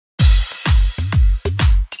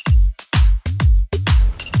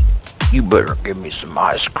You better give me some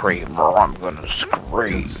ice cream or I'm gonna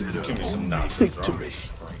scream. Give me some nonsense rubbish.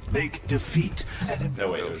 Make defeat.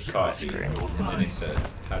 No, wait, it was coffee. And then he said,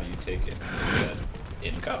 how do you take it? And he said,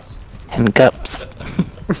 in cups. In cups.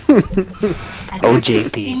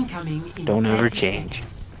 OJP. Don't ever change.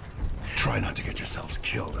 Try not to get yourselves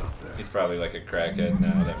killed out there. He's probably like a crackhead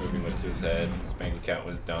now. That movie went to his head. His bank account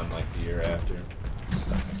was done like the year after.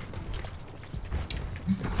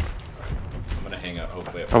 I'm gonna hang out,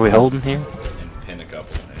 hopefully. Are we holding here? And pin a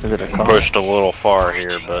couple. Is it a call? Pushed a little far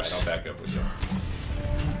here, Alright, but I'll back up with you.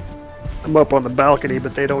 I'm up on the balcony,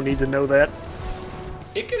 but they don't need to know that.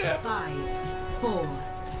 It could happen. 5, 4,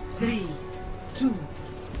 3, 2,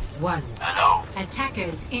 1. Hello.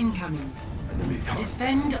 Attackers incoming.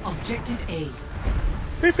 Defend objective A.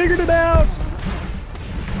 We figured it out!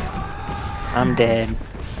 I'm dead.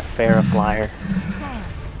 A Farrah flyer.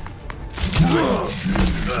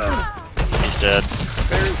 he's dead.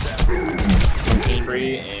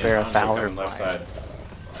 Free and Farrah Hanzo Fowler coming left side.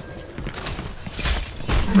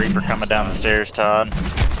 Reaper coming down the stairs, Todd.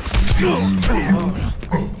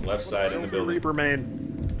 Left side in the building. Reaper main.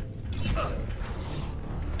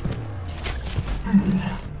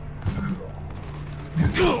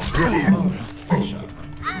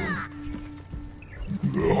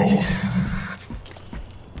 Oh,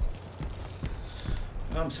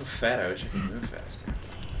 I'm so fat, I wish I could move faster.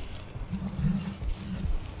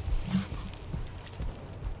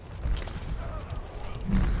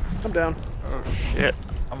 I'm down. Oh shit,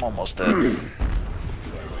 I'm almost dead.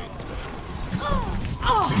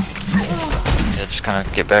 Yeah, just kind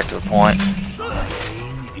of get back to the point.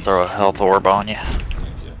 Throw a health orb on you.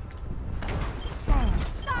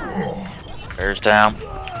 Bear's down.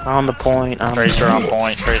 On the point. Tracer on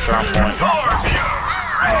point. Tracer on point.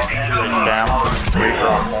 Tracer down. Reaper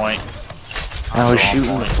on point. I was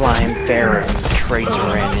shooting the flying Farrah and the Tracer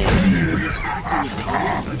ran in.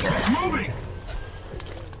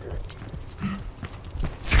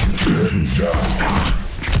 There's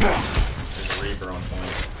a Reaper on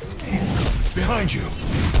point. Behind you.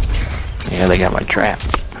 Yeah, they got my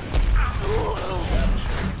traps.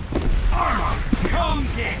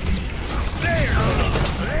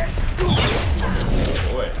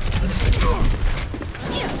 Boy.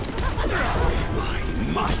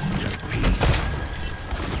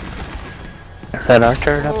 Is that our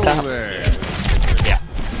turret up top? Yeah.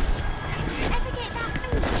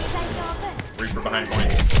 Reaper behind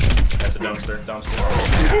point. At the dumpster.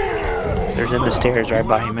 There's in the stairs right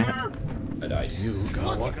by you, man. I died. Good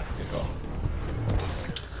call.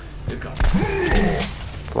 Good call.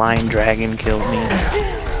 Flying dragon killed me.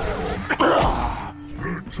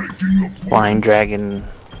 Flying dragon,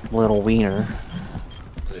 little wiener.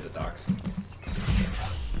 Play the docks.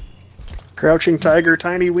 Crouching tiger,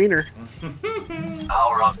 tiny wiener.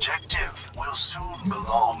 Our objective will soon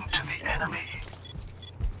belong to the enemy.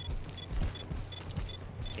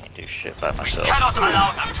 Can't do shit by myself. Cannot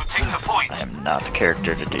allow them to take the point. I am not the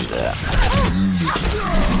character to do that.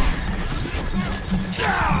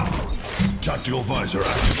 Tactical visor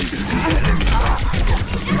activated.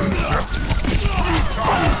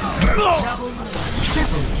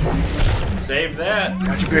 Save that.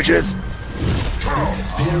 Got you, bitches.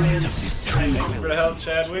 Experience Thank you for the help,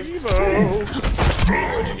 Chadwick. Evo.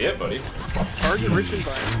 What'd you get, buddy? Target rich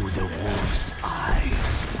environment. through the wolf's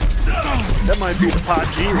eyes. That might be the pot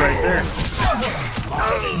G right there.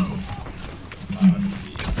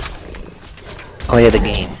 Oh yeah, the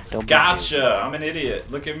game. Don't Gotcha! I'm an idiot.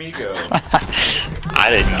 Look at me go. I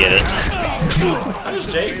didn't get it. How does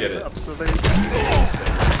Jay get it? So there you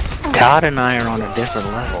go. Todd and I are on a different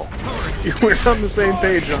level. We're on the same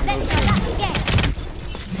page on those things.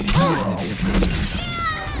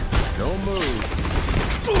 Don't move.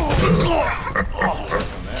 On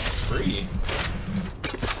that free.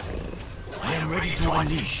 I am ready to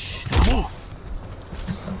unleash.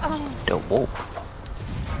 The wolf.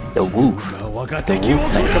 The wolf.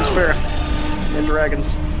 Here comes Farrah. And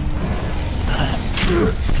dragons.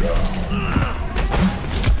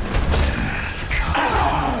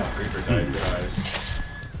 Reaper died, guys.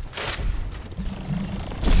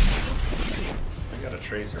 I got a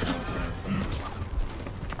tracer on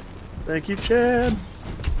Thank you, Chad.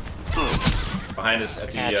 behind us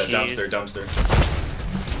at the dumpster.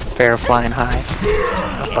 Farrah flying high.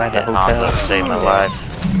 Up by the That Hanzo hotel. saved my life.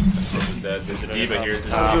 There's a diva here. There's a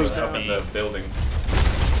diva up in the building.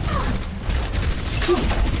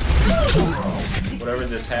 Whatever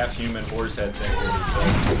this half-human horse head thing is.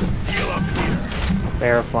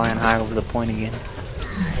 Farrah flying high over the point again.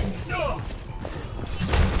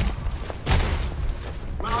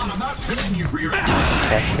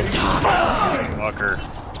 Fucker.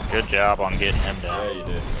 Good job on getting him Yeah, down. you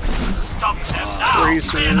did. Stop them now.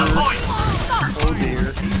 Tracer. Oh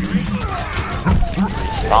dear.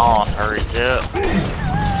 Spawn, hurries up.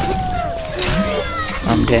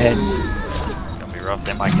 I'm dead. It's gonna be rough.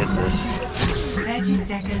 They might get this. 30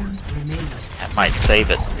 seconds remaining. That might save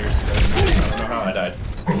it. I don't know how I died.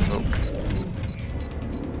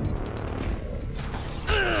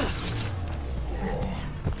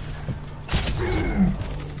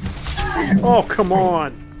 Oh, come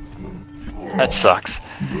on. That sucks.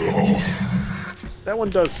 That one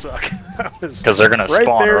does suck. Because they're gonna right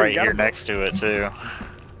spawn there, right you gotta here move. next to it too.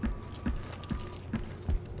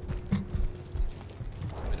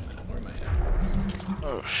 Wait a minute, where am I at?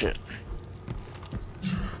 Oh shit.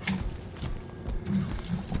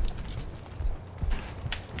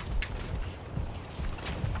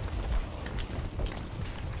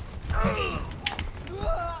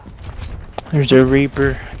 There's a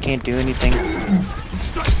Reaper. I can't do anything.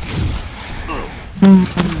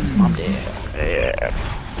 I'm dead. Yeah.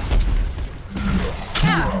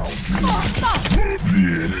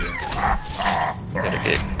 Gotta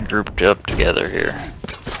get grouped up together here.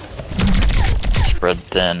 Spread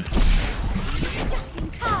thin.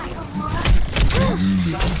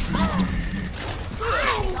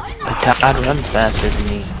 But Todd runs faster than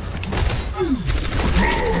me.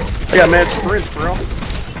 I got mad sprints, bro.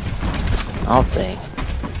 I'll say.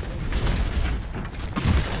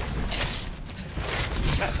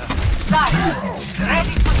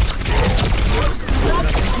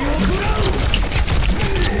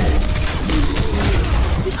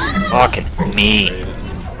 Fucking me.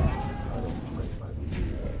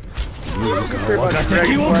 Very much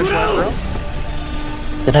dragon flashlight,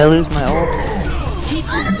 bro. Did I lose my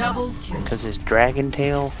ult? Double kill. Because his dragon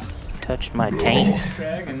tail touched my tank?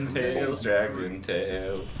 Dragon tails, dragon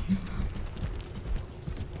tails.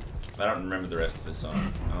 I don't remember the rest of the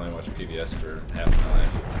song. I only watched PBS for half my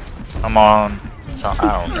life. I'm on. So, I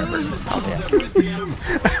don't remember.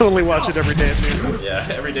 I only watch it every day at noon. Yeah,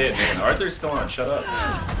 every day at noon. Arthur's still on, shut up.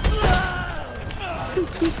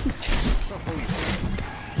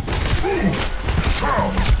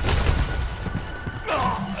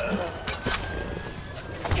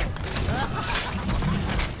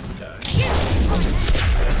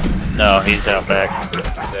 No, he's out back. Dead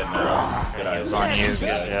now. Good eyes. On you, Good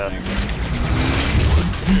eyes. yeah.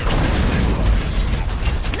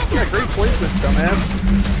 Yeah, great placement, dumbass.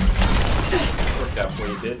 Worked out for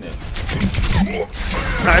you, didn't it?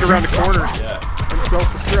 Hide around the corner Yeah. and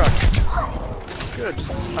self-destruct. It's good.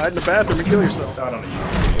 Just hide in the bathroom and kill yourself. Saw it on a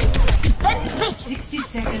YouTube video. 60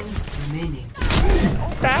 seconds remaining.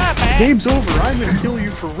 Game's over. I'm gonna kill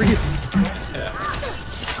you for real. Yeah.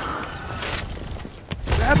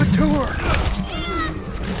 Saboteur.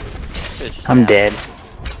 I'm dead.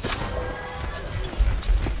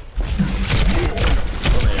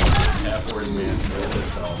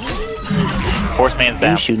 Horseman's He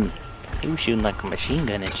down. was shooting like a machine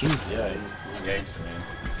gun at you. Yeah, he's a gangster, man.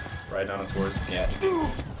 Riding on his horse, cat. 30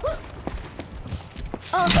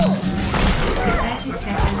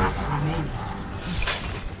 seconds remaining.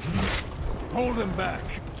 Hold him back.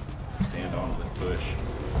 Stand on this push.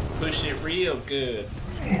 Push it real good.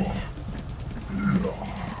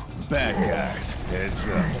 Bad guys. Heads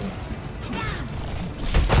up.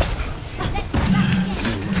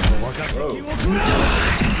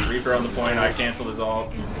 Whoa. Reaper on the point, I canceled his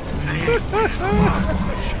ult.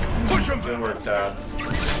 Push him. Good work, Todd.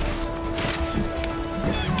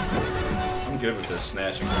 I'm good with this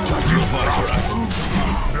snatching.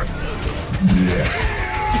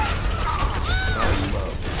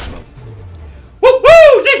 Woo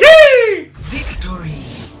woo! Yee Victory.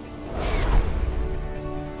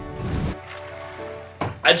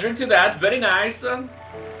 I drink to that. Very nice.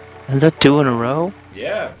 Is that 2 in a row?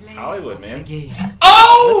 Yeah, Hollywood, man. Again.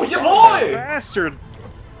 Oh, your boy! Bastard.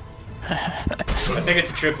 I think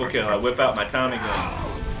it's a triple kill. I whip out my Tommy gun.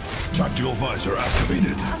 Tactical visor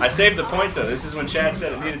activated. I saved the point though. This is when Chad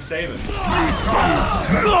said it needed saving.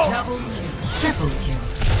 Double kill. Triple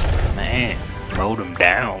kill. Man, mowed him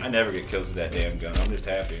down. I never get kills with that damn gun. I'm just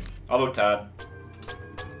happy. I'll vote Todd.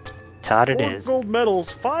 Todd it 4 is. gold medals,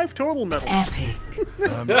 5 total medals. Epic.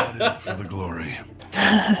 I'm not in it for the glory.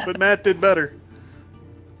 But Matt did better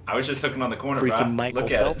I was just hooking on the corner, bro. Freaking Michael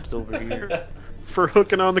Look at Phelps it. over here. for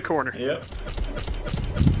hooking on the corner. Yep.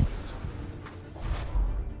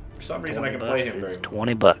 For some reason, I can play him very It's well.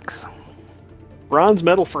 $20. Bronze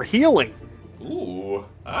medal for healing. Ooh.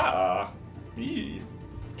 Ah. Eee.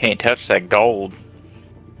 Can't touch that gold.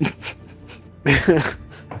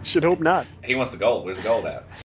 Should hope not. He wants the gold. Where's the gold at?